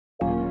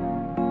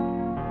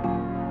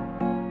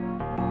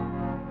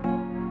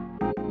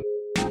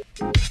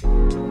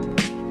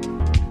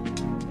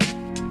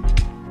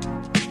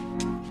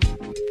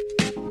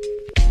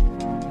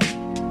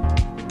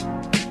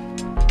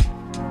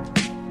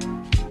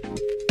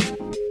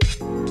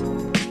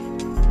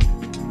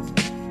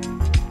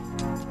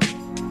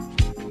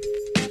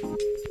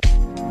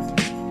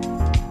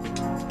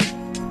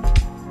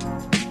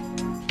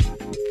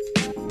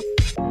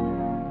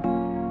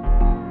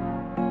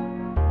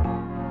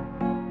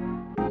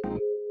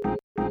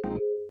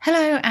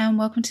Hello and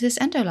welcome to this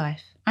Endo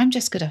Life. I'm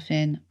Jessica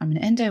Duffin. I'm an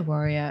endo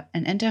warrior,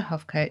 an endo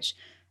health coach,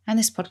 and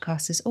this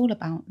podcast is all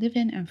about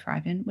living and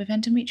thriving with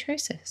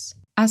endometriosis.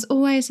 As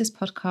always, this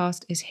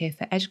podcast is here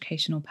for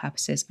educational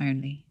purposes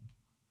only.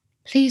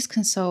 Please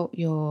consult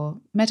your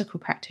medical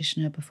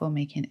practitioner before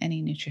making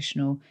any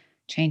nutritional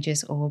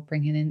changes or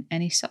bringing in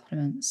any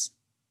supplements.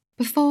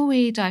 Before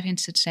we dive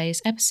into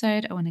today's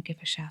episode, I want to give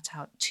a shout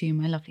out to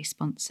my lovely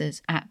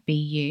sponsors at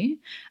BU.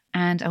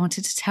 And I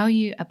wanted to tell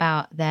you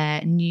about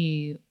their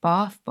new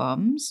bath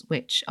bombs,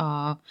 which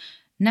are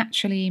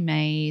naturally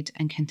made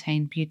and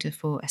contain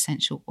beautiful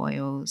essential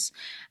oils.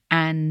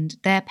 And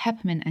their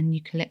peppermint and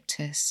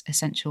eucalyptus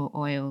essential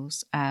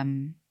oils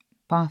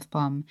bath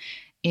bomb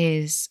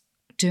is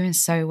doing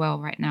so well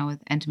right now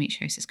with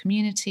endometriosis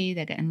community.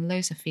 They're getting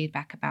loads of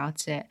feedback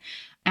about it.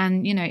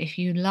 And, if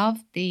you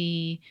love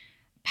the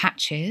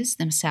patches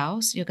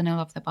themselves, you're going to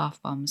love the bath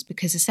bombs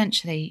because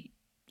essentially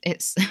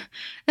it's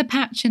the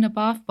patch in a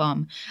bath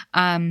bomb.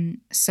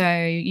 So,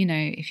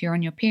 if you're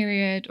on your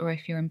period or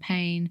if you're in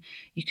pain,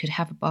 you could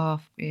have a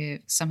bath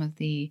with some of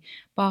the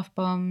bath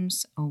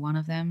bombs or one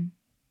of them.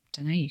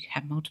 Don't know, you could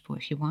have multiple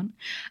if you want.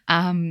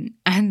 And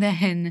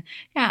then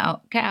get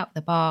out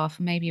the bath,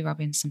 maybe rub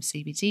in some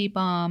CBD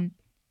balm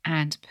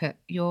and put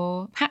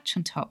your patch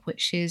on top,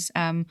 which is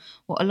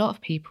what a lot of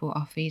people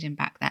are feeding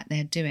back that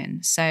they're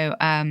doing. So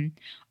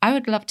I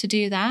would love to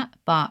do that,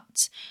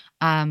 but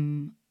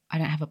I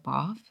don't have a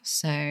bath,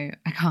 so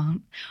I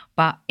can't.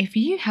 But if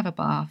you have a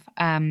bath,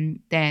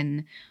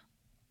 then,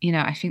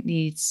 I think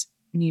these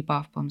new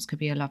bath bombs could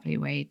be a lovely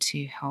way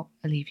to help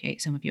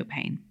alleviate some of your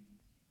pain.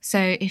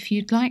 So if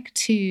you'd like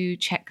to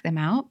check them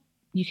out,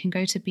 you can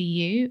go to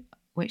BU,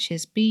 which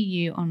is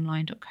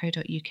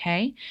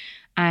buonline.co.uk,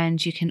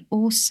 and you can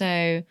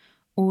also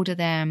order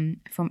them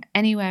from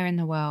anywhere in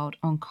the world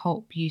on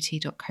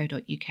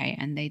cultbeauty.co.uk,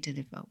 and they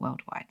deliver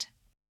worldwide.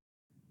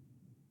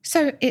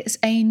 So it's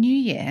a new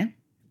year,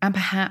 and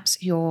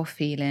perhaps you're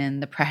feeling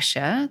the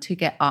pressure to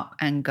get up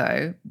and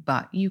go,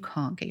 but you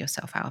can't get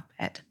yourself out of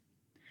bed.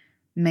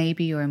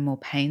 Maybe you're in more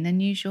pain than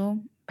usual,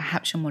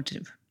 perhaps you're more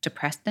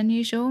depressed than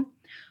usual,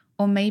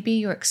 or maybe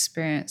you're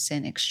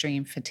experiencing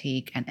extreme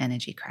fatigue and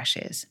energy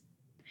crashes.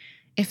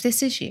 If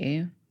this is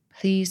you,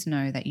 please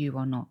know that you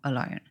are not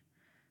alone.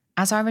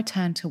 As I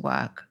return to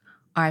work,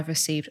 I've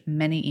received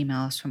many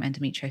emails from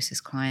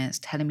endometriosis clients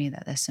telling me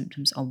that their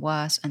symptoms are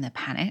worse and they're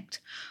panicked.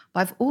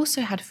 But I've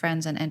also had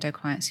friends and endo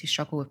clients who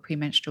struggle with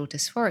premenstrual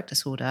dysphoric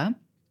disorder,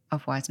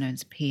 otherwise known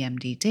as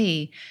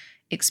PMDD,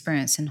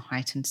 experiencing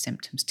heightened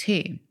symptoms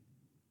too.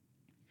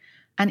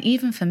 And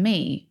even for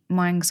me,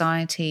 my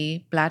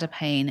anxiety, bladder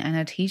pain, and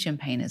adhesion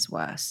pain is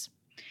worse.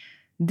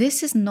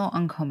 This is not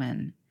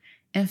uncommon.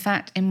 In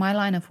fact, in my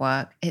line of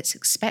work, it's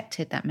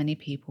expected that many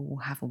people will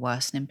have a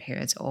worsening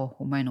periods or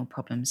hormonal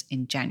problems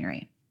in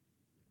January.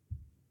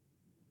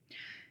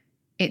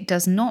 It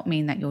does not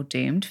mean that you're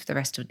doomed for the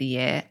rest of the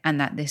year and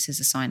that this is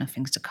a sign of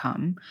things to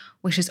come,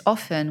 which is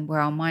often where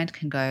our mind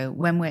can go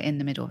when we're in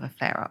the middle of a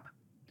flare-up.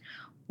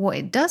 What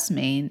it does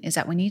mean is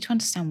that we need to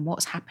understand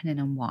what's happening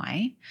and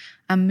why,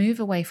 and move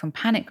away from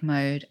panic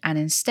mode and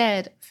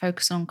instead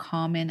focus on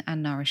calming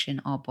and nourishing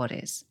our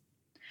bodies.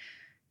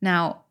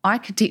 Now, I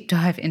could deep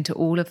dive into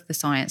all of the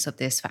science of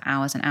this for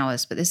hours and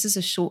hours, but this is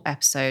a short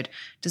episode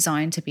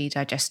designed to be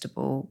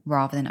digestible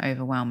rather than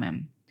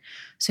overwhelming.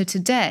 So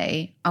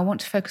today, I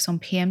want to focus on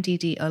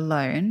PMDD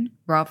alone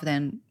rather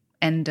than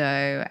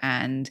endo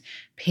and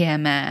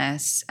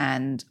PMS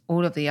and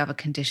all of the other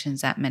conditions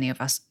that many of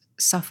us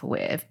suffer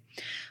with,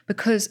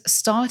 because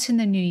starting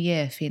the new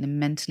year feeling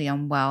mentally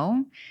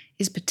unwell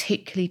is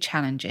particularly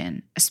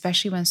challenging,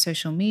 especially when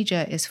social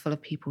media is full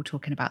of people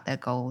talking about their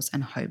goals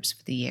and hopes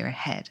for the year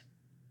ahead.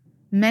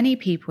 Many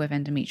people with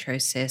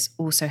endometriosis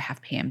also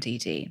have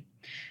PMDD.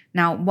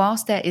 Now,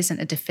 whilst there isn't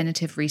a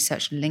definitive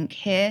research link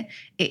here,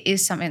 it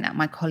is something that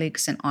my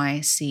colleagues and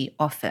I see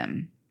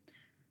often.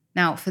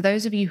 Now, for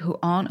those of you who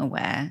aren't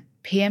aware,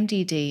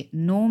 PMDD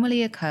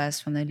normally occurs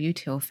from the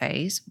luteal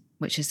phase,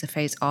 which is the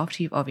phase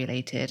after you've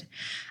ovulated,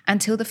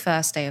 until the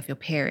first day of your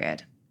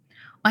period.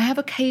 I have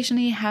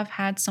occasionally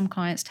had some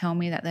clients tell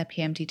me that their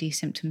PMDD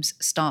symptoms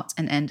start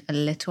and end a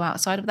little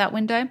outside of that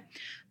window,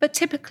 but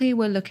typically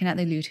we're looking at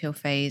the luteal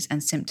phase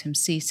and symptoms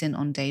ceasing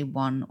on day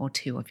 1 or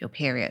 2 of your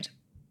period.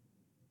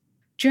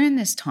 During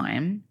this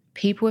time,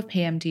 people with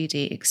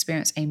PMDD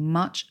experience a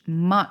much,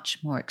 much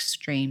more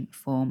extreme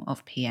form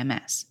of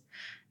PMS.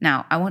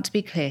 Now, I want to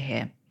be clear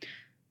here.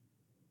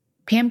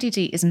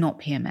 PMDD is not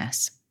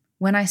PMS.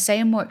 When I say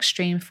a more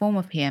extreme form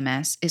of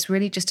PMS, it's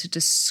really just to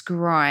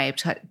describe,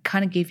 to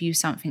kind of give you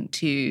some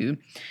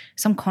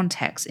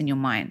context in your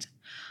mind.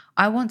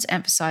 I want to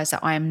emphasize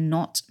that I am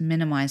not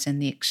minimizing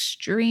the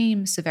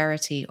extreme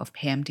severity of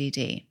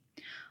PMDD.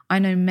 I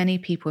know many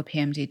people with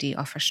PMDD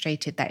are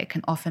frustrated that it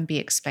can often be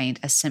explained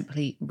as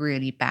simply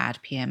really bad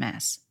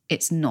PMS.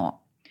 It's not.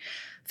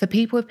 For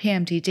people with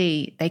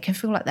PMDD, they can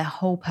feel like their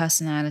whole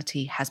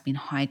personality has been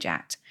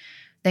hijacked.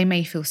 They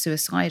may feel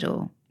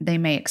suicidal. They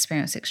may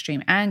experience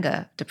extreme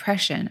anger,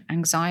 depression,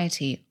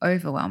 anxiety,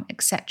 overwhelm,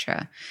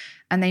 etc.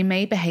 and they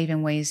may behave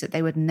in ways that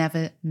they would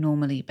never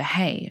normally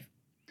behave.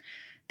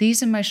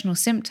 These emotional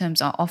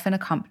symptoms are often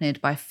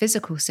accompanied by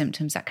physical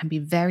symptoms that can be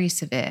very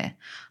severe,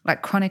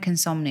 like chronic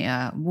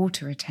insomnia,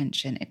 water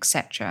retention,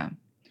 etc.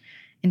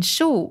 In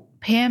short,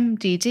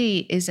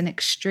 PMDD is an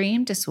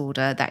extreme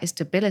disorder that is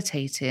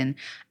debilitating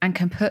and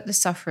can put the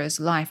sufferer's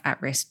life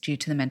at risk due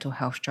to the mental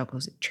health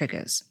struggles it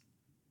triggers.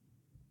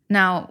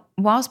 Now,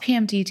 whilst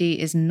PMDD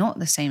is not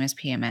the same as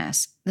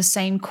PMS, the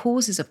same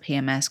causes of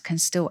PMS can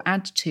still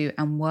add to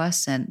and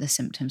worsen the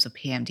symptoms of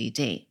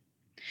PMDD.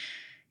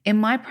 In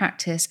my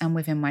practice and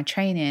within my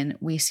training,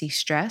 we see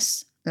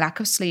stress, lack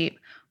of sleep,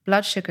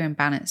 blood sugar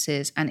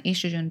imbalances, and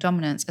estrogen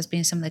dominance as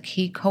being some of the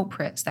key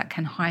culprits that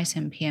can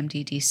heighten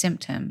PMDD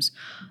symptoms,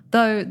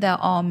 though there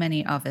are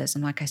many others.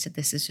 And like I said,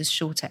 this is just a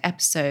shorter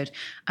episode,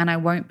 and I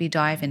won't be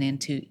diving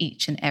into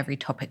each and every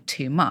topic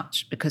too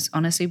much, because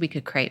honestly, we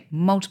could create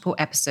multiple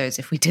episodes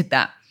if we did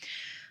that.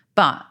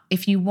 But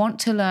if you want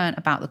to learn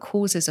about the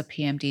causes of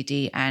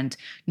PMDD and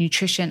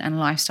nutrition and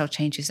lifestyle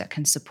changes that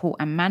can support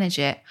and manage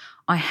it,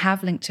 I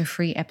have linked to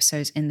 3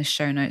 episodes in the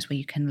show notes where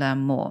you can learn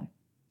more.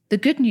 The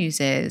good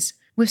news is,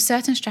 with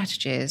certain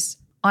strategies,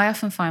 I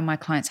often find my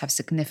clients have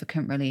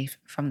significant relief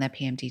from their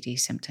PMDD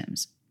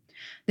symptoms.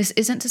 This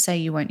isn't to say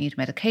you won't need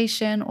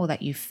medication or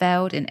that you've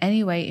failed in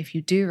any way if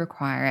you do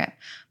require it,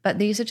 but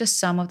these are just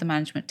some of the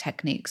management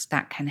techniques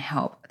that can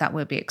help that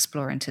we'll be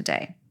exploring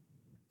today.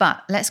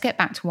 But let's get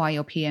back to why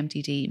your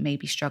PMDD may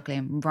be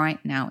struggling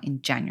right now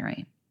in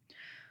January.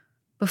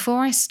 Before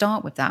I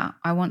start with that,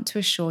 I want to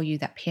assure you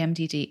that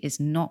PMDD is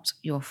not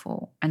your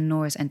fault, and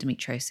nor is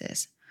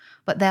endometriosis.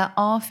 But there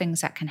are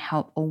things that can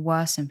help or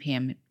worsen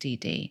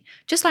PMDD,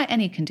 just like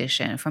any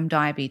condition, from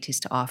diabetes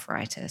to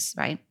arthritis,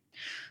 right?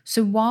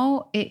 So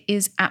while it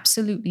is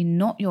absolutely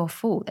not your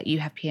fault that you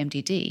have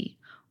PMDD,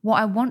 what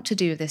I want to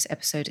do with this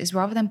episode is,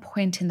 rather than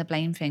pointing the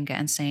blame finger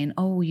and saying,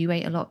 oh, you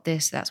ate a lot of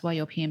this, that's why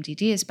your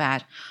PMDD is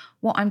bad,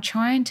 what I'm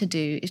trying to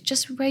do is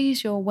just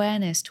raise your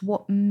awareness to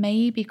what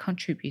may be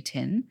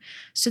contributing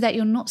so that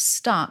you're not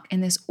stuck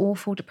in this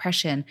awful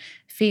depression,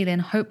 feeling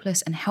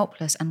hopeless and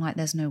helpless and like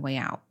there's no way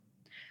out.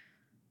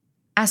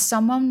 As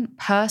someone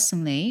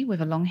personally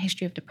with a long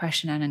history of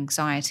depression and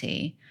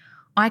anxiety,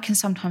 I can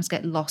sometimes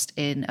get lost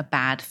in a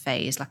bad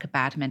phase, like a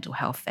bad mental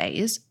health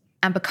phase,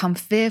 and become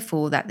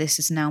fearful that this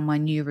is now my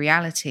new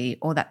reality,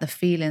 or that the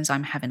feelings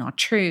I'm having are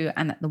true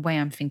and that the way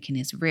I'm thinking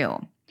is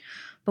real.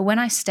 But when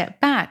I step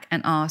back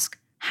and ask,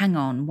 hang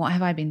on, what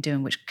have I been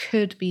doing which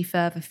could be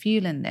further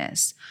fueling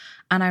this?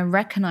 And I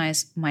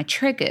recognize my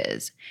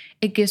triggers,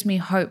 it gives me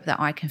hope that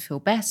I can feel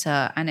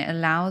better, and it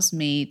allows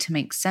me to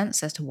make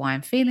sense as to why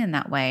I'm feeling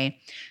that way.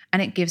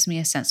 And it gives me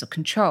a sense of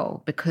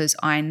control because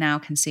I now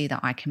can see that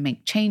I can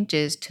make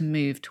changes to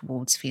move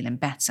towards feeling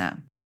better.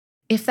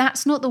 If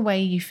that's not the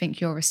way you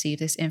think you'll receive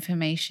this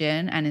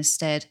information, and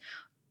instead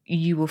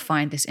you will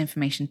find this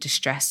information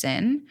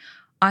distressing,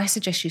 I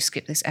suggest you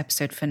skip this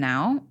episode for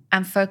now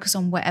and focus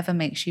on whatever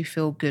makes you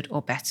feel good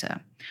or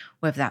better.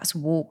 Whether that's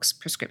walks,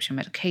 prescription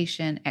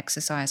medication,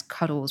 exercise,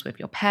 cuddles with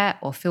your pet,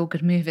 or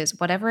feel-good movies,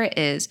 whatever it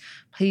is,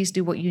 please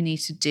do what you need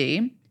to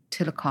do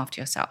to look after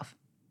yourself.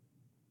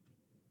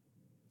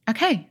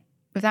 Okay,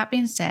 with that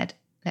being said,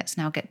 let's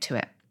now get to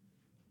it.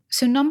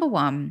 So number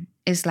 1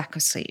 is lack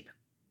of sleep.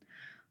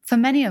 For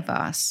many of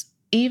us,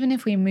 even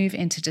if we move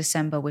into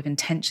December with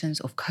intentions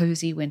of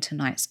cozy winter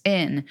nights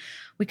in,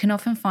 we can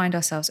often find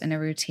ourselves in a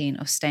routine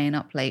of staying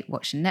up late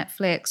watching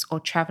Netflix, or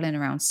traveling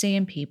around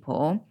seeing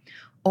people,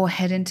 or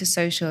heading to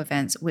social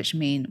events, which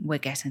mean we're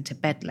getting to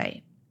bed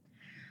late.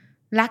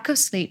 Lack of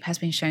sleep has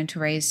been shown to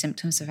raise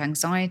symptoms of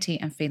anxiety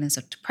and feelings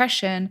of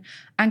depression,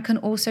 and can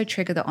also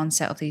trigger the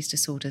onset of these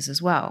disorders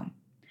as well.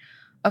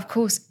 Of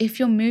course, if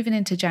you're moving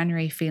into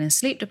January feeling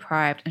sleep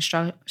deprived and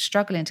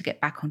struggling to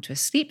get back onto a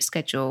sleep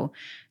schedule,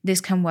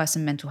 this can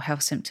worsen mental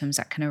health symptoms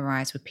that can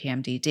arise with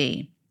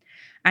PMDD.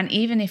 And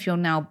even if you're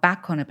now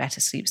back on a better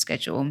sleep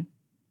schedule,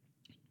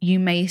 you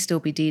may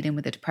still be dealing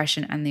with the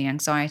depression and the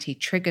anxiety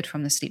triggered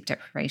from the sleep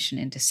deprivation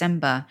in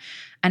December,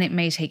 and it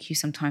may take you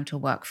some time to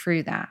work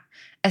through that,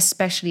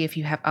 especially if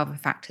you have other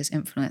factors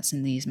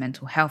influencing these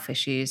mental health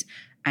issues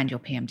and your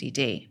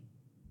PMDD.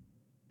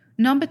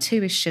 Number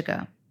 2 is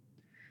sugar.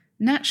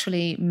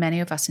 Naturally, many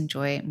of us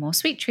enjoy more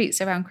sweet treats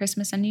around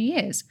Christmas and New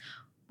Year's,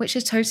 which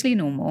is totally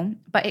normal,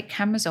 but it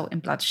can result in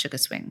blood sugar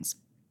swings.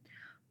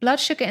 Blood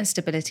sugar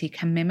instability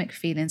can mimic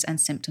feelings and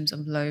symptoms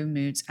of low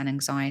moods and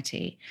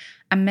anxiety,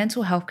 and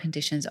mental health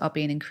conditions are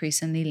being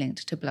increasingly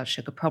linked to blood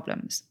sugar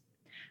problems.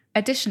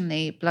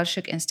 Additionally, blood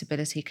sugar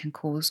instability can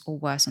cause or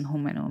worsen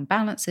hormonal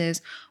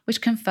imbalances,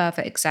 which can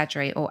further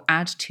exaggerate or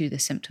add to the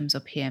symptoms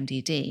of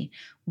PMDD,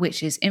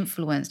 which is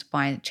influenced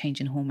by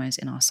changing hormones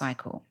in our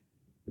cycle.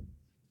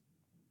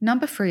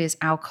 Number 3 is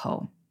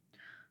alcohol.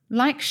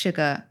 Like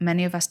sugar,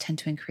 many of us tend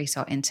to increase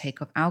our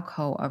intake of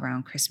alcohol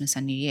around Christmas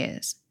and New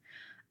Year's.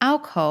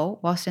 Alcohol,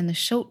 whilst in the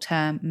short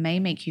term may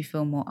make you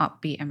feel more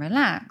upbeat and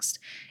relaxed,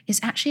 is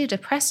actually a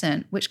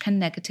depressant which can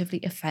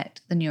negatively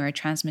affect the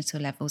neurotransmitter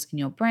levels in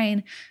your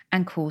brain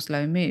and cause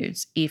low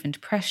moods, even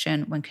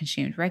depression when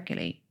consumed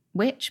regularly,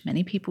 which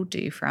many people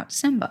do throughout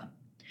December.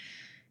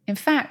 In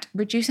fact,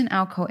 reducing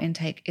alcohol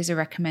intake is a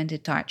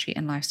recommended dietary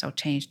and lifestyle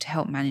change to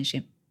help manage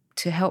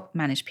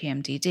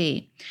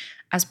PMDD,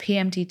 as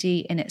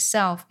PMDD in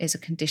itself is a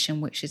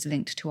condition which is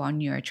linked to our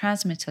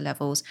neurotransmitter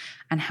levels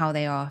and how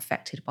they are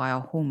affected by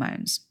our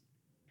hormones.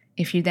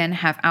 If you then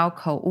have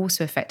alcohol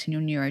also affecting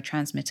your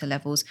neurotransmitter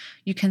levels,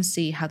 you can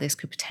see how this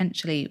could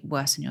potentially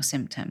worsen your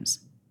symptoms.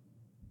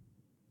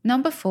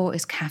 Number 4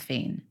 is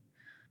caffeine.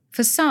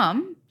 For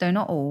some, though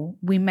not all,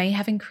 we may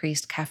have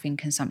increased caffeine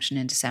consumption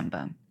in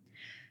December.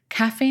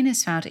 Caffeine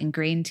is found in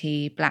green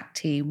tea, black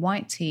tea,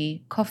 white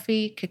tea,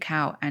 coffee,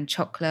 cacao, and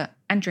chocolate,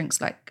 and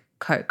drinks like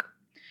Coke.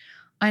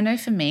 I know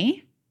for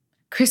me,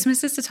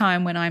 Christmas is the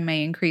time when I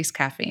may increase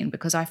caffeine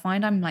because I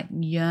find I'm like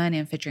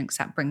yearning for drinks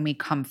that bring me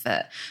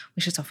comfort,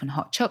 which is often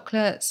hot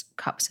chocolates,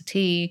 cups of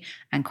tea,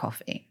 and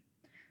coffee.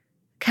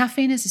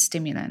 Caffeine is a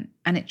stimulant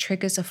and it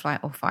triggers a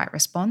flight or fight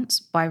response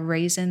by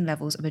raising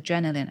levels of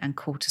adrenaline and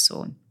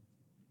cortisol.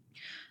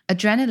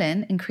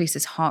 Adrenaline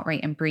increases heart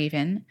rate and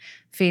breathing,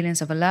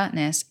 feelings of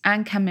alertness,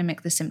 and can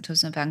mimic the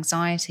symptoms of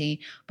anxiety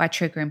by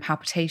triggering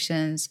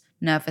palpitations,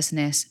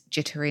 nervousness,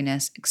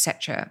 jitteriness,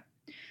 etc.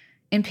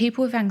 In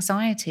people with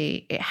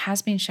anxiety, it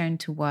has been shown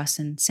to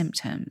worsen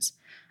symptoms.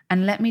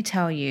 And let me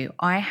tell you,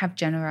 I have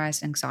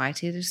generalized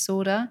anxiety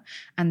disorder,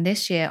 and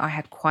this year I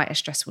had quite a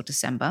stressful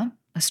December,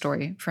 a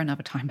story for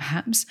another time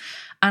perhaps,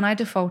 and I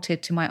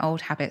defaulted to my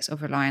old habits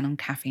of relying on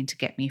caffeine to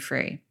get me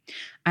through.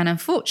 And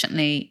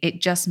unfortunately,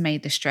 it just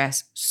made the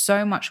stress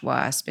so much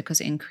worse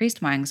because it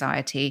increased my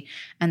anxiety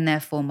and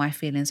therefore my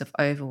feelings of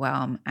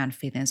overwhelm and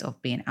feelings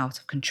of being out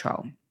of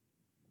control.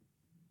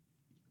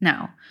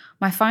 Now,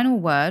 my final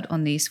word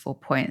on these 4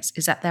 points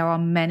is that there are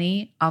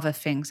many other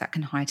things that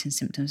can heighten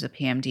symptoms of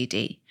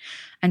PMDD.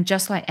 And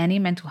just like any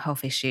mental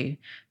health issue,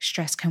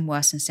 stress can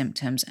worsen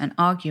symptoms, and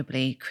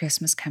arguably,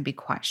 Christmas can be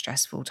quite a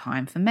stressful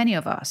time for many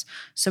of us.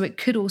 So it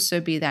could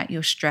also be that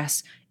your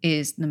stress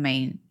is the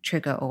main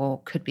trigger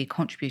or could be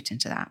contributing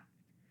to that.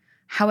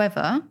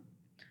 However,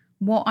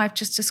 what I've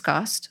just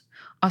discussed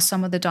are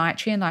some of the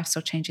dietary and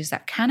lifestyle changes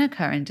that can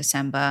occur in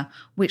December,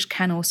 which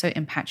can also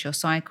impact your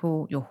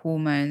cycle, your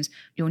hormones,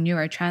 your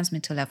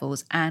neurotransmitter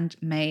levels, and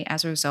may,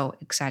 as a result,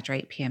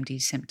 exaggerate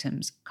PMD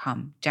symptoms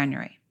come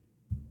January.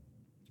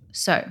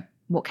 So,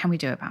 what can we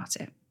do about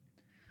it?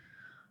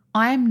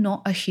 I am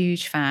not a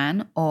huge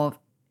fan of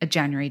a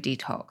January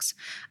detox,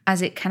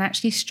 as it can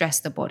actually stress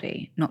the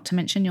body, not to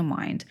mention your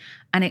mind,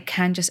 and it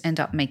can just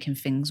end up making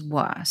things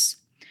worse.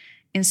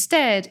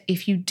 Instead,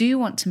 if you do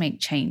want to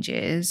make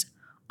changes,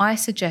 I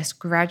suggest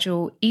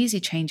gradual, easy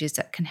changes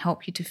that can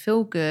help you to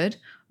feel good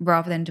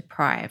rather than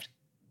deprived,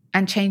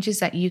 and changes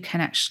that you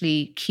can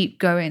actually keep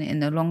going in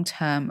the long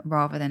term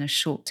rather than a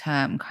short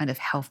term kind of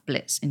health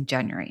blitz in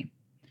January.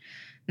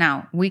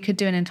 Now, we could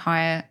do an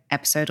entire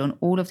episode on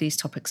all of these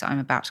topics that I'm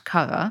about to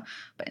cover,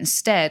 but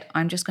instead,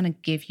 I'm just going to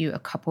give you a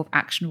couple of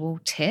actionable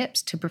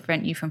tips to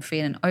prevent you from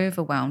feeling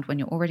overwhelmed when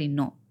you're already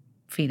not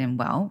feeling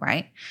well,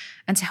 right?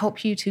 And to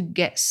help you to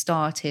get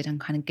started and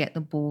kind of get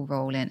the ball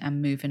rolling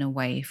and moving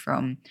away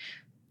from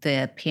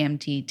the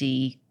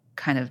PMDD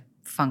kind of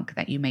funk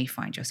that you may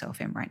find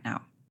yourself in right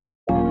now.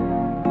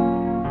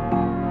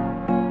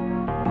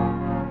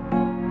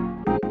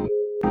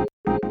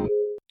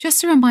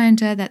 Just a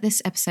reminder that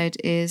this episode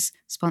is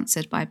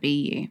sponsored by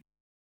BU.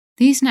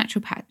 These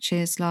natural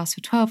patches last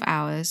for 12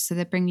 hours, so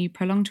they bring you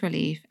prolonged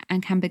relief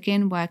and can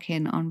begin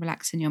working on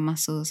relaxing your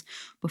muscles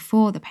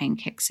before the pain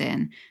kicks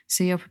in,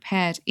 so you're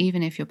prepared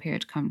even if your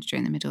period comes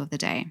during the middle of the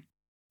day.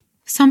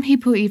 Some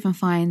people even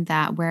find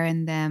that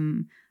wearing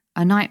them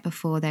a night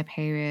before their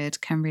period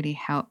can really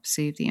help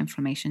soothe the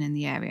inflammation in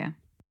the area.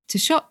 To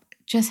shop,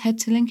 just head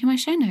to the link in my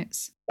show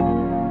notes.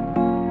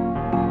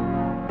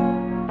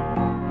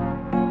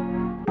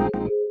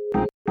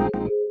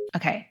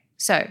 Okay,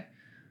 so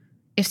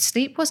if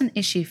sleep was an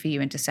issue for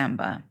you in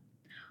December,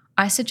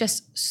 I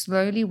suggest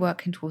slowly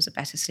working towards a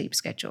better sleep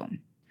schedule.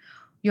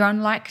 You're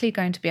unlikely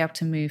going to be able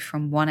to move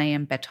from 1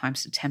 a.m.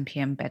 bedtimes to 10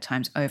 p.m.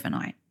 bedtimes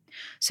overnight.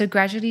 So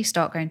gradually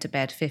start going to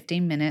bed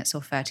 15 minutes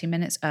or 30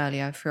 minutes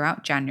earlier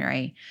throughout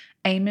January,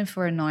 aiming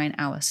for a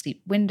 9-hour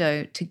sleep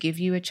window to give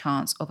you a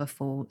chance of a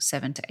full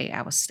 7 to 8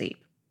 hours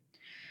sleep.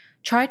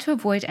 Try to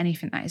avoid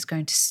anything that is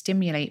going to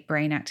stimulate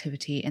brain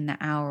activity in the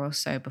hour or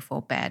so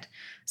before bed,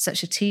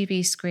 such as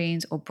TV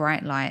screens or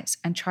bright lights,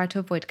 and try to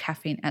avoid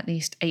caffeine at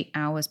least 8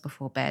 hours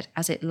before bed,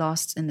 as it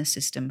lasts in the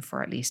system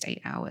for at least 8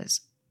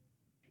 hours.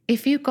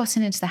 If you've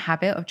gotten into the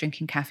habit of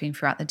drinking caffeine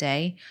throughout the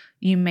day,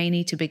 you may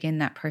need to begin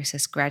that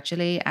process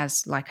gradually,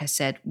 as, like I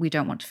said, we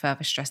don't want to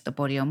further stress the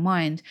body or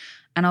mind,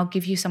 and I'll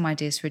give you some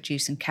ideas for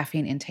reducing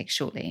caffeine intake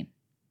shortly.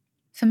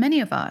 For many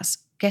of us,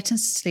 getting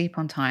to sleep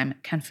on time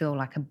can feel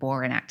like a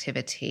boring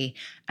activity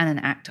and an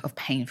act of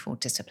painful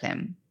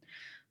discipline.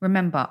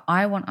 Remember,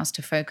 I want us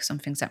to focus on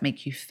things that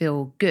make you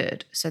feel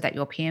good so that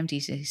your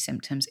PMDD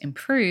symptoms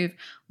improve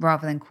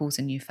rather than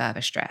causing you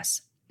further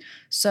stress.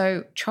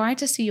 So try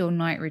to see your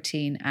night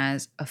routine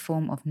as a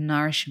form of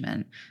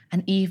nourishment,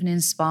 an evening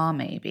spa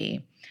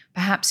maybe.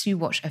 Perhaps you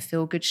watch a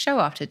feel-good show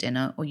after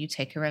dinner, or you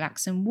take a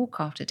relaxing walk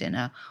after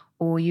dinner,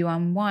 or you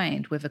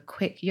unwind with a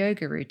quick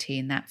yoga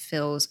routine that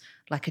feels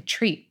like a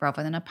treat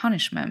rather than a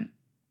punishment.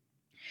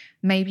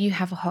 Maybe you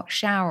have a hot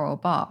shower or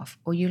bath,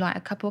 or you light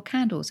a couple of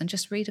candles and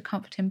just read a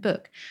comforting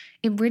book.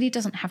 It really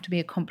doesn't have to be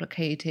a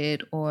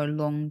complicated or a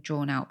long,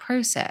 drawn out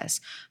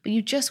process, but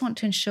you just want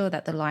to ensure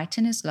that the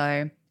lighting is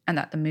low and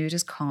that the mood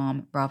is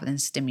calm rather than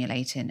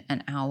stimulating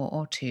an hour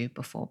or two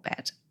before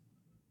bed.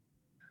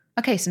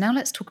 Okay, so now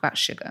let's talk about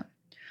sugar.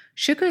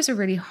 Sugar is a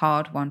really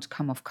hard one to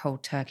come off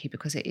cold turkey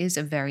because it is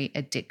a very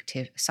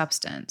addictive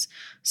substance.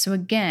 So,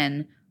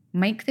 again,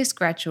 make this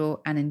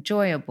gradual and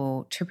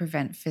enjoyable to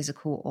prevent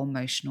physical or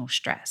emotional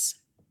stress.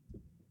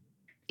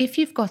 If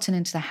you've gotten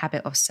into the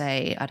habit of,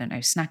 say, I don't know,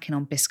 snacking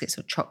on biscuits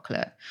or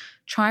chocolate,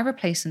 try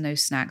replacing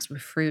those snacks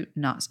with fruit,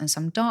 nuts, and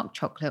some dark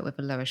chocolate with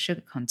a lower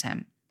sugar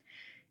content.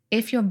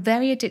 If you're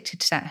very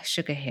addicted to that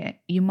sugar hit,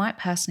 you might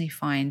personally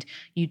find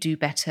you do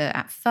better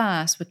at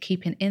first with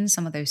keeping in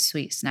some of those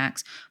sweet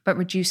snacks, but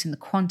reducing the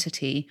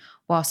quantity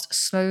whilst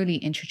slowly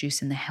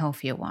introducing the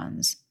healthier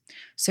ones.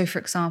 So, for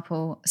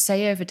example,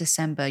 say over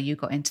December you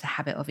got into the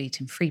habit of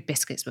eating 3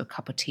 biscuits with a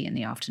cup of tea in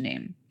the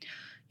afternoon.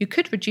 You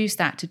could reduce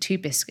that to 2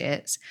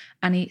 biscuits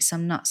and eat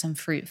some nuts and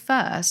fruit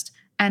first.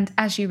 And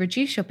as you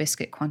reduce your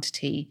biscuit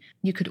quantity,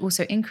 you could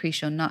also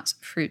increase your nuts,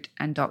 fruit,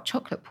 and dark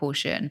chocolate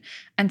portion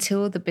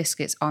until the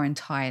biscuits are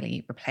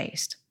entirely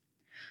replaced.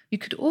 You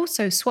could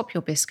also swap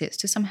your biscuits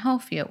to some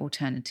healthier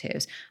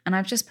alternatives. And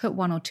I've just put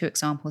 1 or 2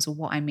 examples of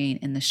what I mean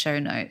in the show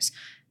notes.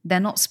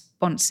 They're not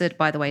sponsored,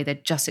 by the way, they're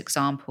just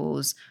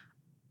examples.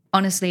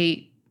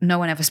 Honestly, no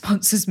one ever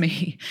sponsors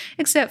me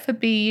except for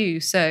BU,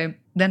 so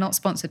they're not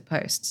sponsored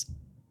posts.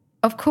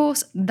 Of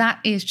course, that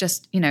is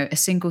just, a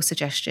single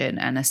suggestion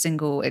and a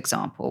single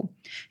example.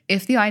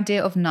 If the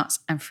idea of nuts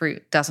and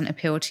fruit doesn't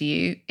appeal to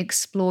you,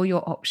 explore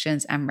your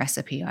options and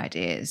recipe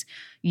ideas.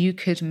 You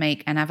could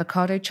make an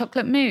avocado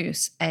chocolate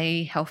mousse,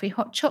 a healthy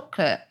hot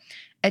chocolate,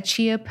 a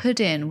chia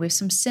pudding with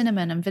some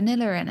cinnamon and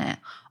vanilla in it,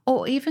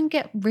 or even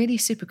get really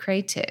super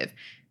creative.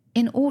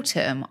 In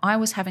autumn, I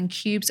was having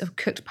cubes of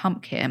cooked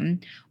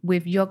pumpkin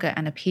with yogurt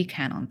and a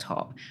pecan on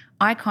top.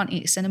 I can't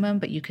eat cinnamon,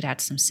 but you could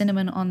add some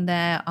cinnamon on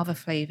there, other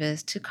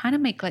flavors to kind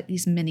of make like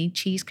these mini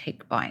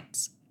cheesecake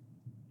bites.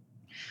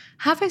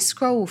 Have a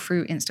scroll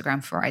through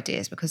Instagram for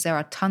ideas because there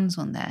are tons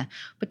on there,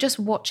 but just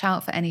watch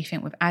out for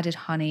anything with added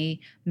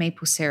honey,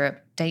 maple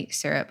syrup, date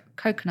syrup,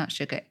 coconut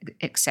sugar,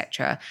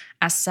 etc.,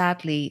 as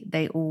sadly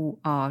they all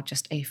are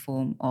just a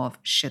form of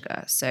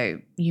sugar,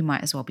 so you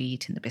might as well be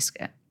eating the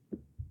biscuit.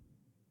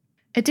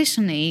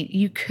 Additionally,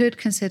 you could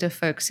consider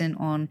focusing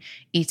on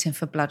eating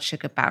for blood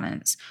sugar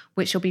balance,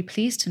 which you'll be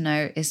pleased to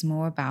know is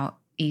more about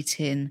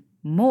eating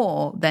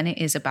more than it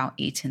is about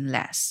eating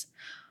less.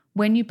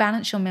 When you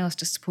balance your meals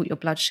to support your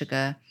blood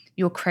sugar,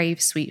 you'll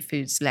crave sweet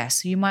foods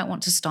less, so you might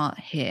want to start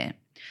here.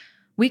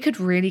 We could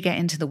really get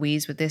into the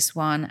weeds with this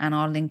one, and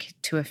I'll link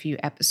to a few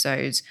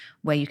episodes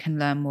where you can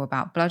learn more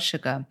about blood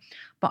sugar.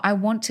 But I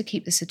want to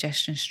keep the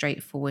suggestion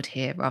straightforward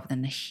here rather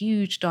than a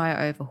huge diet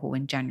overhaul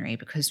in January,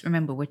 because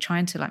remember, we're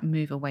trying to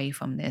move away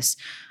from this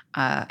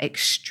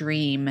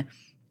extreme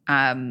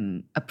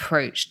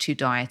approach to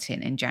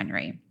dieting in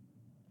January.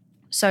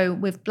 So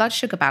with blood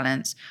sugar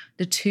balance,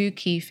 the 2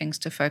 key things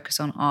to focus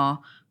on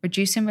are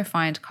reducing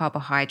refined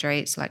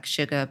carbohydrates like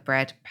sugar,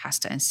 bread,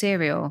 pasta, and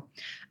cereal,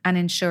 and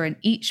ensuring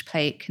each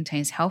plate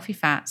contains healthy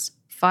fats,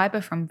 fiber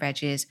from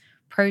veggies,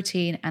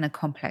 protein, and a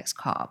complex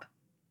carb.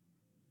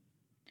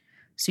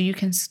 So you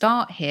can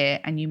start here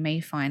and you may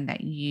find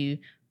that you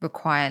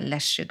require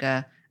less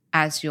sugar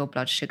as your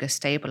blood sugar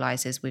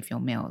stabilizes with your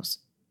meals.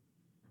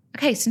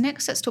 Okay, so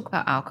next let's talk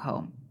about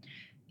alcohol.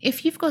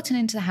 If you've gotten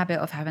into the habit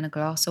of having a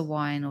glass of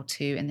wine or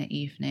 2 in the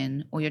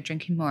evening, or you're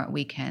drinking more at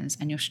weekends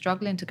and you're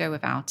struggling to go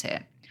without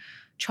it,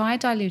 try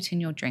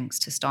diluting your drinks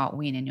to start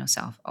weaning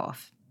yourself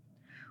off.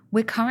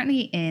 We're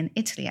currently in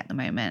Italy at the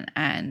moment,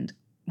 and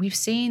we've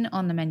seen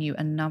on the menu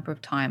a number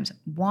of times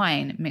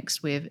wine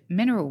mixed with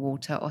mineral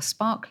water or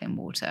sparkling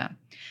water,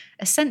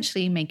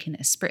 essentially making a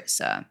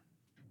spritzer.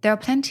 There are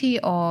plenty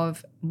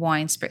of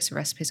wine spritzer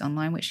recipes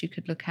online which you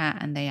could look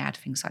at, and they add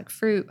things like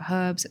fruit,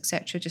 herbs,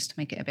 etc., just to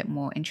make it a bit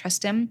more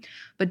interesting,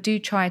 but do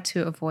try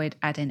to avoid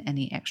adding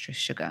any extra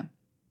sugar.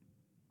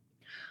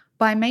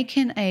 By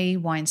making a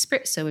wine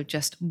spritzer with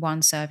just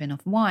 1 serving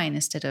of wine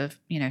instead of,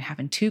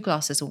 having 2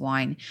 glasses of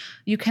wine,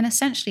 you can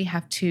essentially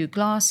have 2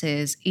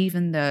 glasses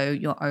even though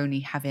you're only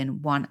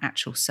having 1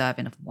 actual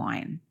serving of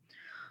wine.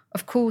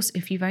 Of course,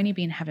 if you've only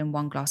been having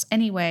 1 glass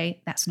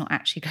anyway, that's not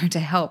actually going to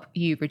help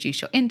you reduce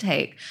your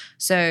intake.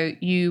 So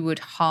you would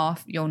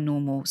half your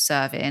normal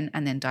serving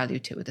and then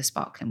dilute it with the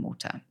sparkling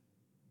water.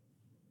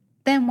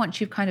 Then once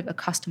you've kind of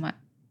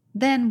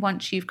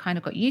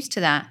got used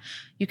to that,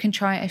 you can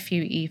try a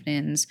few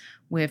evenings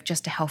with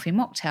just a healthy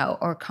mocktail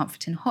or a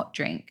comforting hot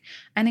drink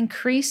and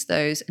increase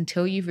those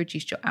until you've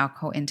reduced your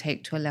alcohol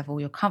intake to a level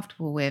you're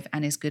comfortable with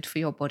and is good for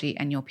your body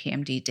and your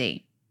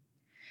PMDD.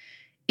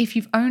 If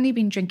you've only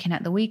been drinking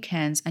at the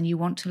weekends and you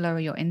want to lower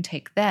your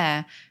intake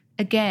there,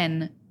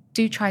 again,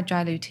 do try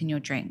diluting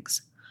your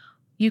drinks.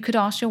 You could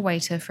ask your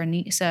waiter for a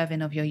neat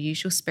serving of your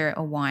usual spirit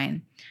or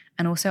wine,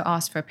 and also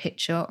ask for a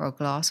pitcher or a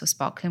glass of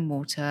sparkling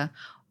water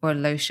or a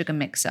low sugar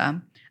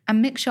mixer,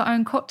 and mix your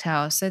own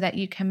cocktails so that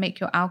you can make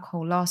your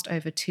alcohol last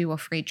over 2 or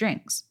 3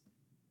 drinks.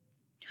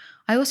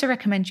 I also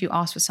recommend you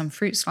ask for some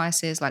fruit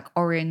slices like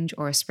orange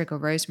or a sprig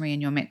of rosemary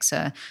in your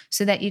mixer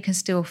so that you can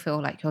still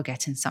feel like you're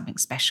getting something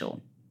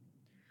special.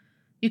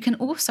 You can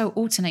also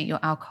alternate your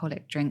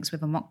alcoholic drinks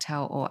with a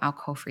mocktail or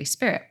alcohol-free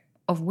spirit,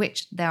 of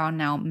which there are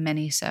now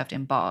many served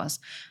in bars.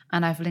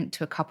 And I've linked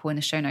to a couple in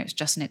the show notes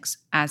just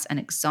as an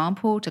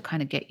example to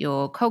kind of get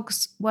your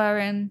cogs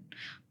whirring.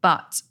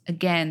 But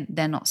again,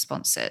 they're not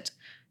sponsored.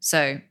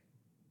 So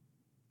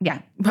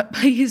yeah, but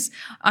please,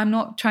 I'm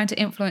not trying to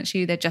influence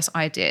you. They're just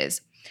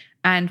ideas.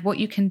 And what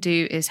you can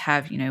do is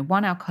have,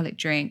 one alcoholic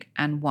drink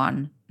and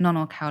one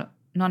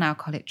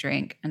non-alcoholic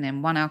drink, and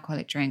then one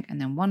alcoholic drink, and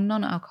then one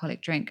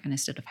non-alcoholic drink. And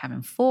instead of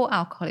having 4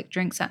 alcoholic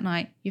drinks at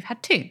night, you've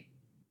had 2.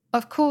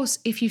 Of course,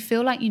 if you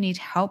feel like you need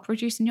help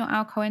reducing your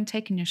alcohol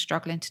intake and you're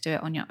struggling to do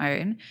it on your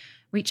own,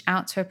 reach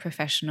out to a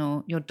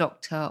professional, your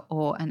doctor,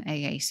 or an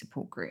AA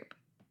support group.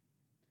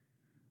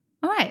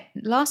 All right,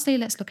 lastly,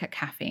 let's look at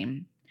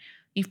caffeine.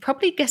 You've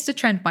probably guessed the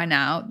trend by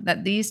now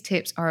that these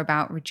tips are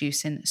about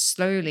reducing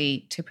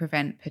slowly to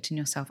prevent putting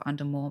yourself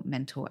under more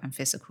mental and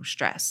physical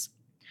stress.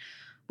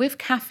 With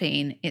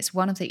caffeine, it's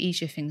one of the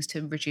easier things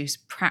to reduce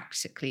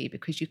practically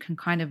because you can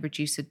kind of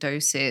reduce the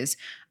doses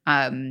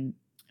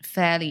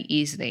fairly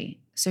easily.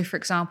 So for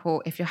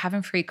example, if you're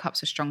having 3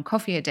 cups of strong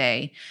coffee a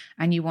day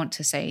and you want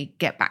to say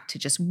get back to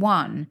just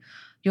 1,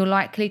 you're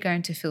likely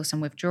going to feel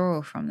some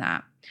withdrawal from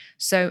that.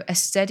 So a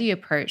steady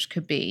approach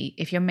could be,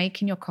 if you're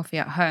making your coffee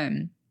at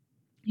home,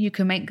 you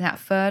can make that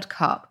 3rd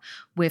cup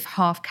with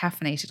half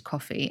caffeinated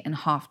coffee and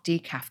half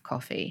decaf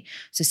coffee.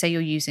 So say you're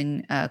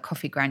using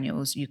coffee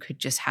granules, you could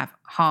just have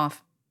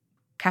half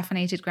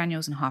caffeinated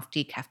granules and half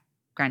decaf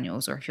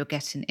granules. Or if you're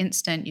getting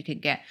instant, you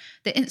could get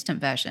the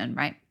instant version,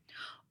 right?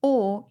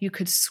 Or you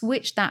could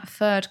switch that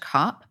 3rd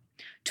cup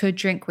to a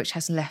drink which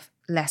has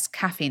less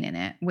caffeine in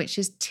it, which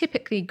is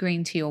typically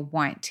green tea or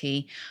white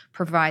tea,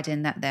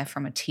 providing that they're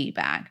from a tea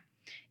bag.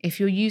 If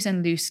you're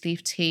using loose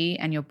leaf tea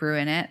and you're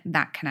brewing it,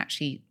 that can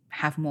actually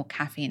have more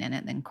caffeine in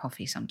it than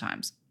coffee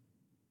sometimes.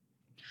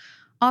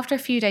 After a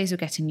few days of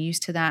getting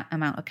used to that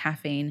amount of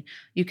caffeine,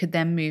 you could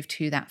then move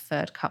to that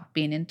 3rd cup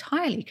being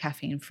entirely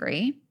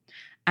caffeine-free,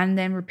 and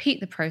then repeat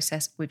the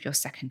process with your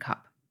 2nd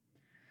cup.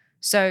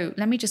 So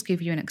let me just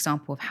give you an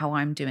example of how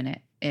I'm doing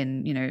it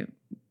in,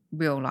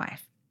 real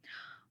life.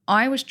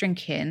 I was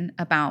drinking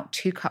about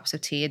 2 cups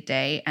of tea a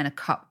day and a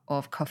cup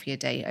of coffee a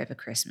day over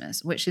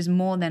Christmas, which is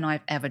more than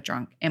I've ever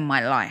drunk in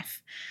my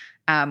life.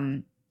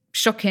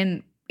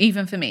 Shocking,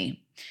 even for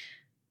me.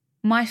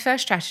 My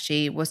first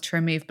strategy was to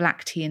remove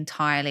black tea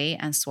entirely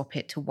and swap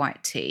it to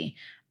white tea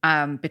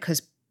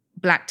because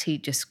black tea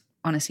just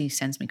honestly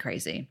sends me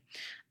crazy.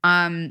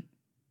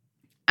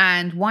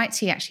 And white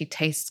tea actually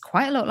tastes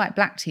quite a lot like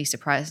black tea,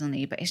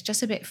 surprisingly, but it's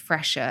just a bit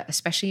fresher,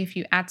 especially if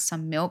you add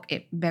some milk.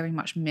 It very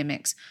much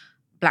mimics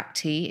black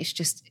tea. It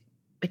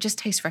just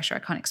tastes fresher. I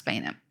can't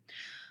explain it.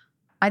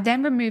 I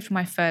then removed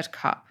my 3rd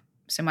cup.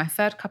 So my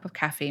 3rd cup of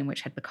caffeine,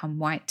 which had become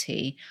white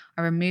tea,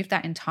 I removed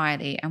that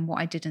entirely. And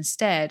what I did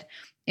instead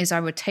is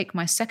I would take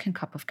my 2nd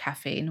cup of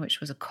caffeine,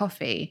 which was a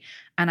coffee,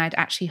 and I'd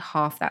actually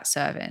halve that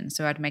serving.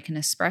 So I'd make an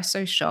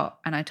espresso shot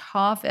and I'd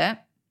halve it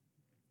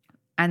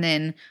and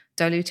then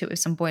dilute it with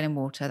some boiling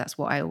water. That's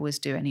what I always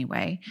do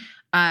anyway.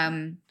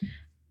 And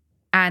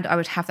I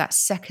would have that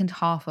 2nd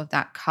half of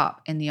that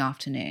cup in the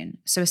afternoon.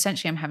 So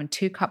essentially I'm having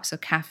 2 cups of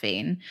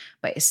caffeine,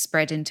 but it's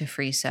spread into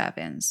 3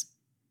 servings.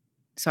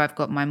 So I've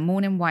got my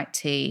morning white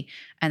tea,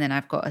 and then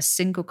I've got a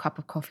single cup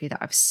of coffee that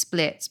I've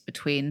split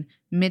between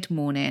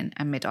mid-morning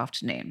and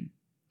mid-afternoon.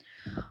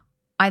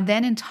 I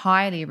then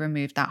entirely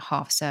removed that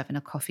half serving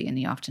of coffee in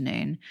the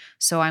afternoon.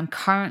 So I'm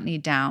currently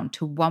down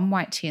to 1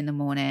 white tea in the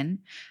morning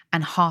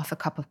and half a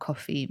cup of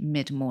coffee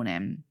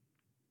mid-morning.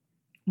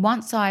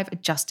 Once I've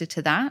adjusted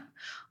to that,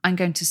 I'm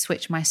going to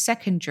switch my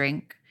 2nd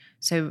drink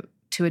to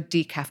a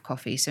decaf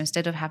coffee. So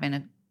instead of having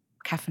a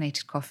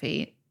caffeinated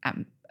coffee at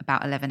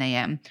about 11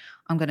 a.m.,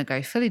 I'm going to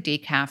go fully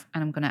decaf,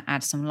 and I'm going to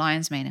add some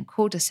lion's mane and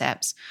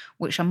cordyceps,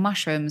 which are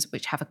mushrooms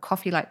which have a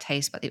coffee-like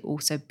taste, but they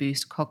also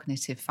boost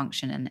cognitive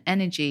function and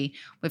energy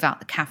without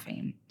the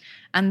caffeine.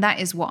 And that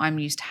is what I'm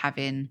used to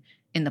having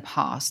in the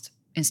past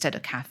instead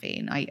of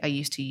caffeine. I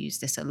used to use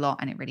this a lot,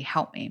 and it really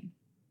helped me.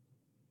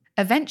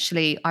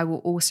 Eventually, I will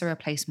also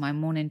replace my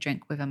morning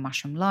drink with a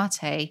mushroom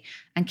latte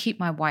and keep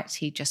my white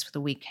tea just for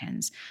the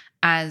weekends,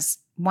 as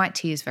white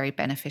tea is very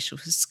beneficial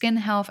for skin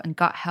health and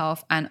gut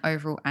health and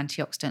overall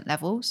antioxidant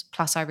levels.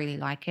 Plus, I really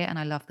like it and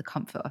I love the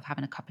comfort of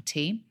having a cup of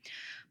tea.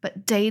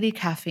 But daily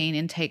caffeine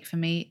intake for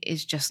me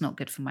is just not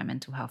good for my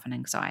mental health and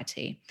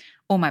anxiety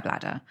or my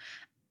bladder.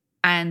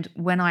 And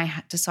when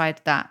I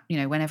decide that,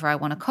 whenever I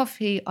want a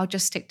coffee, I'll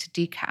just stick to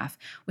decaf,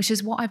 which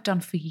is what I've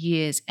done for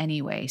years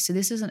anyway. So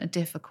this isn't a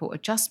difficult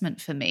adjustment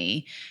for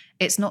me.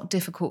 It's not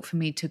difficult for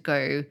me to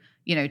go,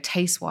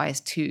 taste-wise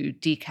to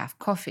decaf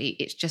coffee.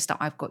 It's just that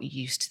I've got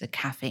used to the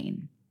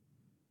caffeine.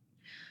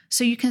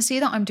 So you can see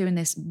that I'm doing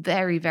this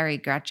very, very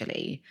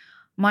gradually.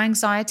 My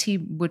anxiety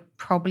would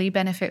probably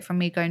benefit from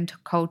me going to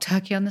cold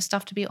turkey on this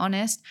stuff, to be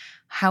honest.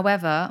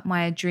 However,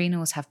 my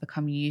adrenals have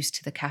become used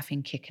to the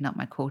caffeine kicking up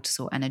my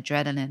cortisol and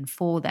adrenaline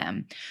for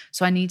them.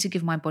 So I need to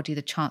give my body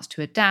the chance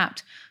to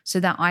adapt so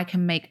that I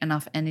can make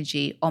enough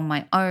energy on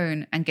my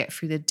own and get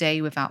through the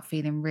day without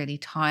feeling really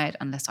tired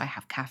unless I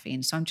have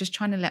caffeine. So I'm just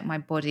trying to let my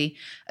body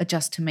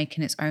adjust to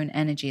making its own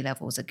energy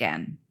levels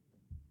again.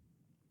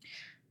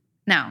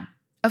 Now,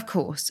 of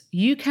course,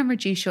 you can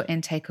reduce your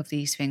intake of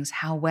these things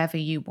however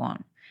you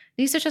want.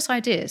 These are just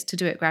ideas to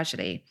do it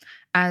gradually,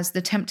 as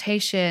the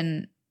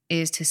temptation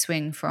is to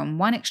swing from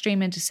one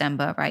extreme in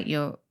December, right?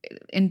 You're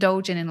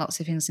indulging in lots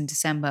of things in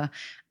December,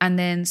 and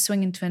then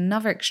swing into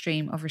another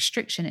extreme of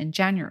restriction in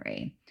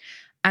January.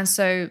 And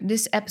so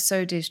this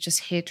episode is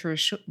just here to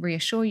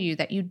reassure you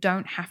that you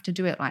don't have to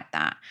do it like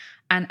that.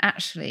 And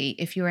actually,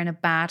 if you're in a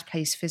bad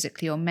place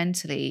physically or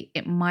mentally,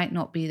 it might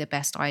not be the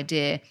best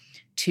idea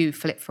to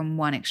flip from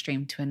one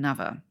extreme to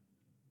another.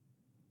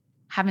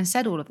 Having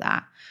said all of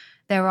that,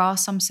 there are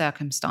some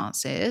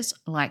circumstances,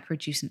 like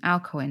reducing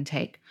alcohol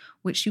intake,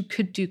 which you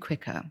could do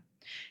quicker.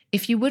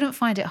 If you wouldn't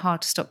find it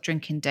hard to stop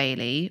drinking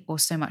daily or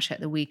so much at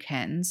the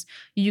weekends,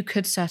 you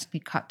could certainly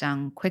cut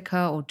down quicker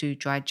or do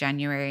dry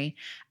January.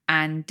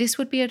 And this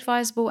would be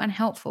advisable and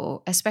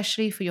helpful,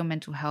 especially for your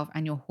mental health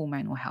and your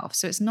hormonal health.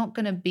 So it's not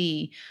going to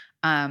be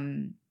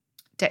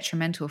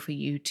detrimental for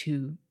you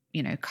to,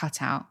 cut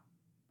out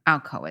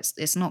alcohol.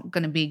 It's not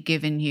going to be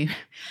giving you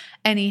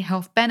any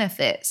health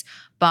benefits.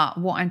 But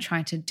what I'm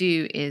trying to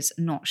do is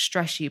not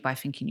stress you by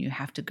thinking you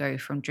have to go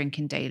from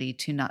drinking daily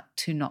to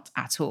not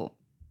at all.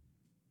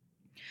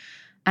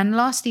 And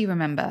lastly,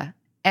 remember,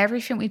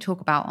 everything we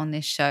talk about on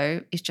this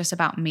show is just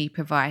about me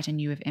providing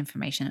you with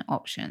information and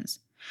options.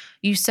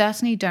 You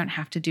certainly don't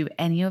have to do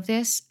any of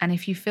this. And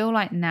if you feel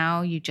like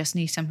now you just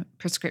need some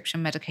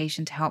prescription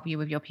medication to help you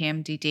with your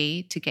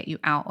PMDD to get you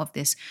out of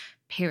this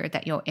period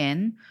that you're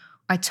in,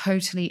 I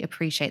totally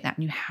appreciate that.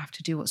 And you have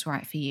to do what's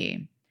right for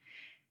you.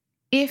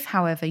 If,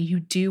 however, you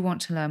do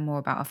want to learn more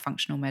about a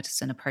functional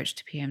medicine approach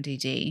to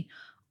PMDD,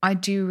 I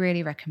do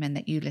really recommend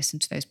that you listen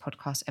to those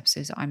podcast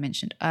episodes that I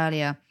mentioned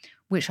earlier,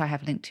 which I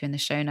have linked to in the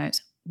show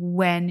notes,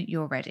 when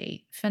you're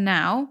ready. For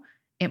now,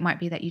 it might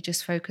be that you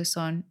just focus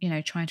on,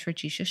 trying to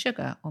reduce your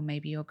sugar, or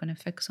maybe you're going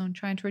to focus on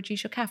trying to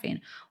reduce your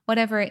caffeine,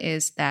 whatever it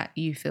is that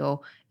you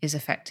feel is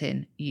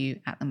affecting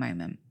you at the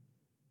moment.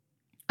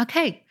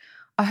 Okay,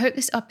 I hope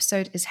this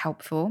episode is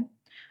helpful.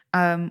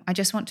 I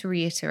just want to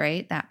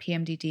reiterate that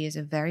PMDD is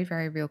a very,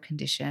 very real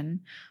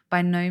condition.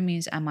 By no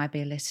means am I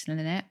belittling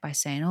it by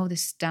saying, oh,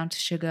 this is down to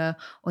sugar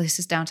or this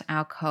is down to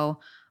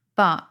alcohol,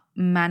 but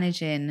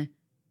managing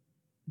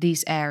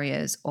these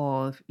areas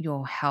of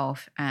your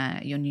health,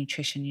 your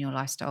nutrition, your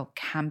lifestyle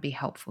can be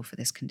helpful for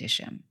this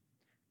condition.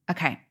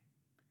 Okay,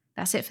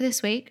 that's it for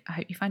this week. I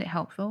hope you find it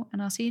helpful,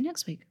 and I'll see you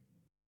next week.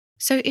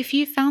 So if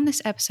you found this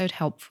episode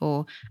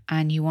helpful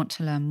and you want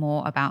to learn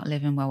more about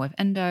living well with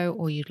endo,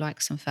 or you'd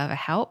like some further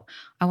help,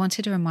 I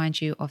wanted to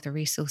remind you of the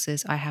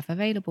resources I have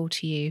available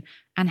to you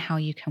and how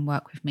you can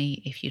work with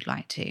me if you'd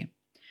like to.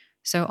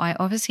 So I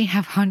obviously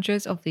have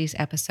hundreds of these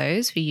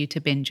episodes for you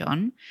to binge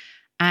on.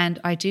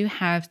 And I do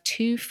have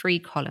 2 free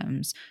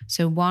columns,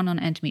 so one on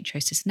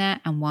Endometriosis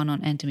Net and one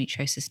on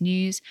Endometriosis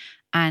News,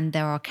 and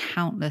there are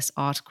countless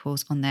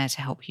articles on there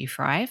to help you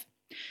thrive.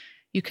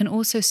 You can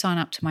also sign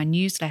up to my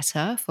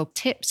newsletter for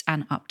tips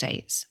and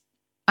updates.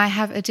 I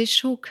have a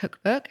digital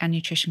cookbook and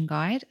nutrition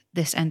guide,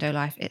 This Endo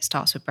Life It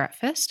Starts With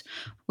Breakfast,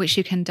 which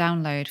you can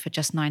download for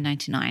just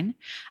 $9.99.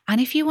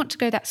 And if you want to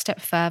go that step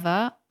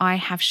further, I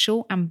have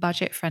short and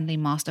budget-friendly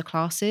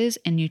masterclasses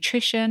in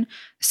nutrition,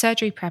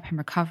 surgery prep and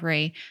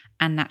recovery,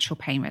 and natural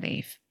pain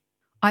relief.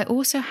 I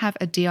also have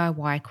a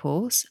DIY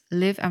course,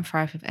 Live and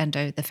Thrive with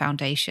Endo, The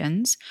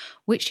Foundations,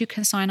 which you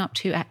can sign up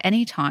to at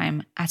any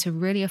time at a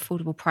really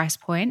affordable price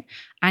point,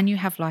 and you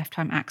have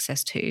lifetime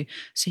access to,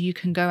 so you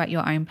can go at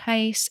your own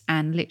pace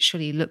and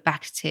literally look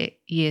back at it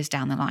years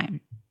down the line.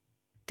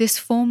 This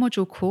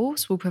 4-module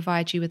course will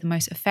provide you with the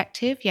most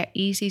effective yet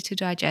easy to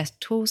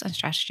digest tools and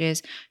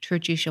strategies to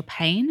reduce your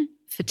pain,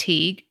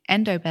 fatigue,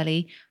 endo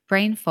belly,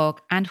 brain fog,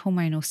 and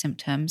hormonal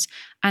symptoms,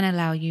 and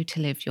allow you to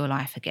live your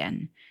life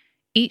again.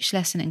 Each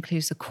lesson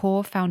includes the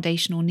core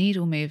foundational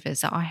needle movers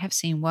that I have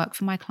seen work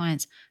for my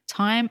clients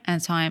time and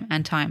time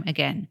and time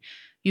again.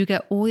 You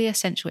get all the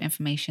essential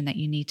information that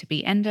you need to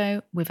be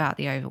endo without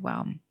the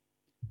overwhelm.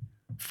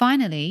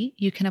 Finally,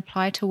 you can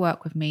apply to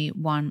work with me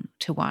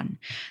one-to-one.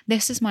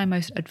 This is my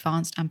most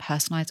advanced and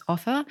personalized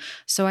offer,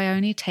 so I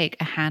only take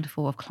a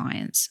handful of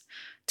clients.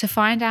 To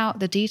find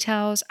out the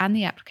details and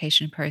the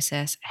application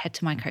process, head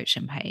to my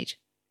coaching page.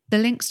 The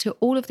links to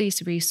all of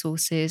these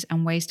resources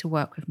and ways to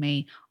work with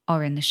me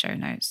are in the show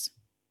notes.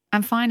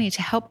 And finally,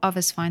 to help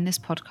others find this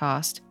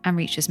podcast and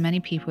reach as many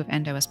people with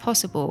endo as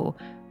possible,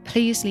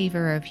 please leave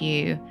a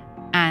review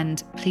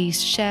and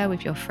please share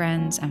with your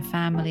friends and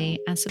family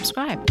and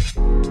subscribe.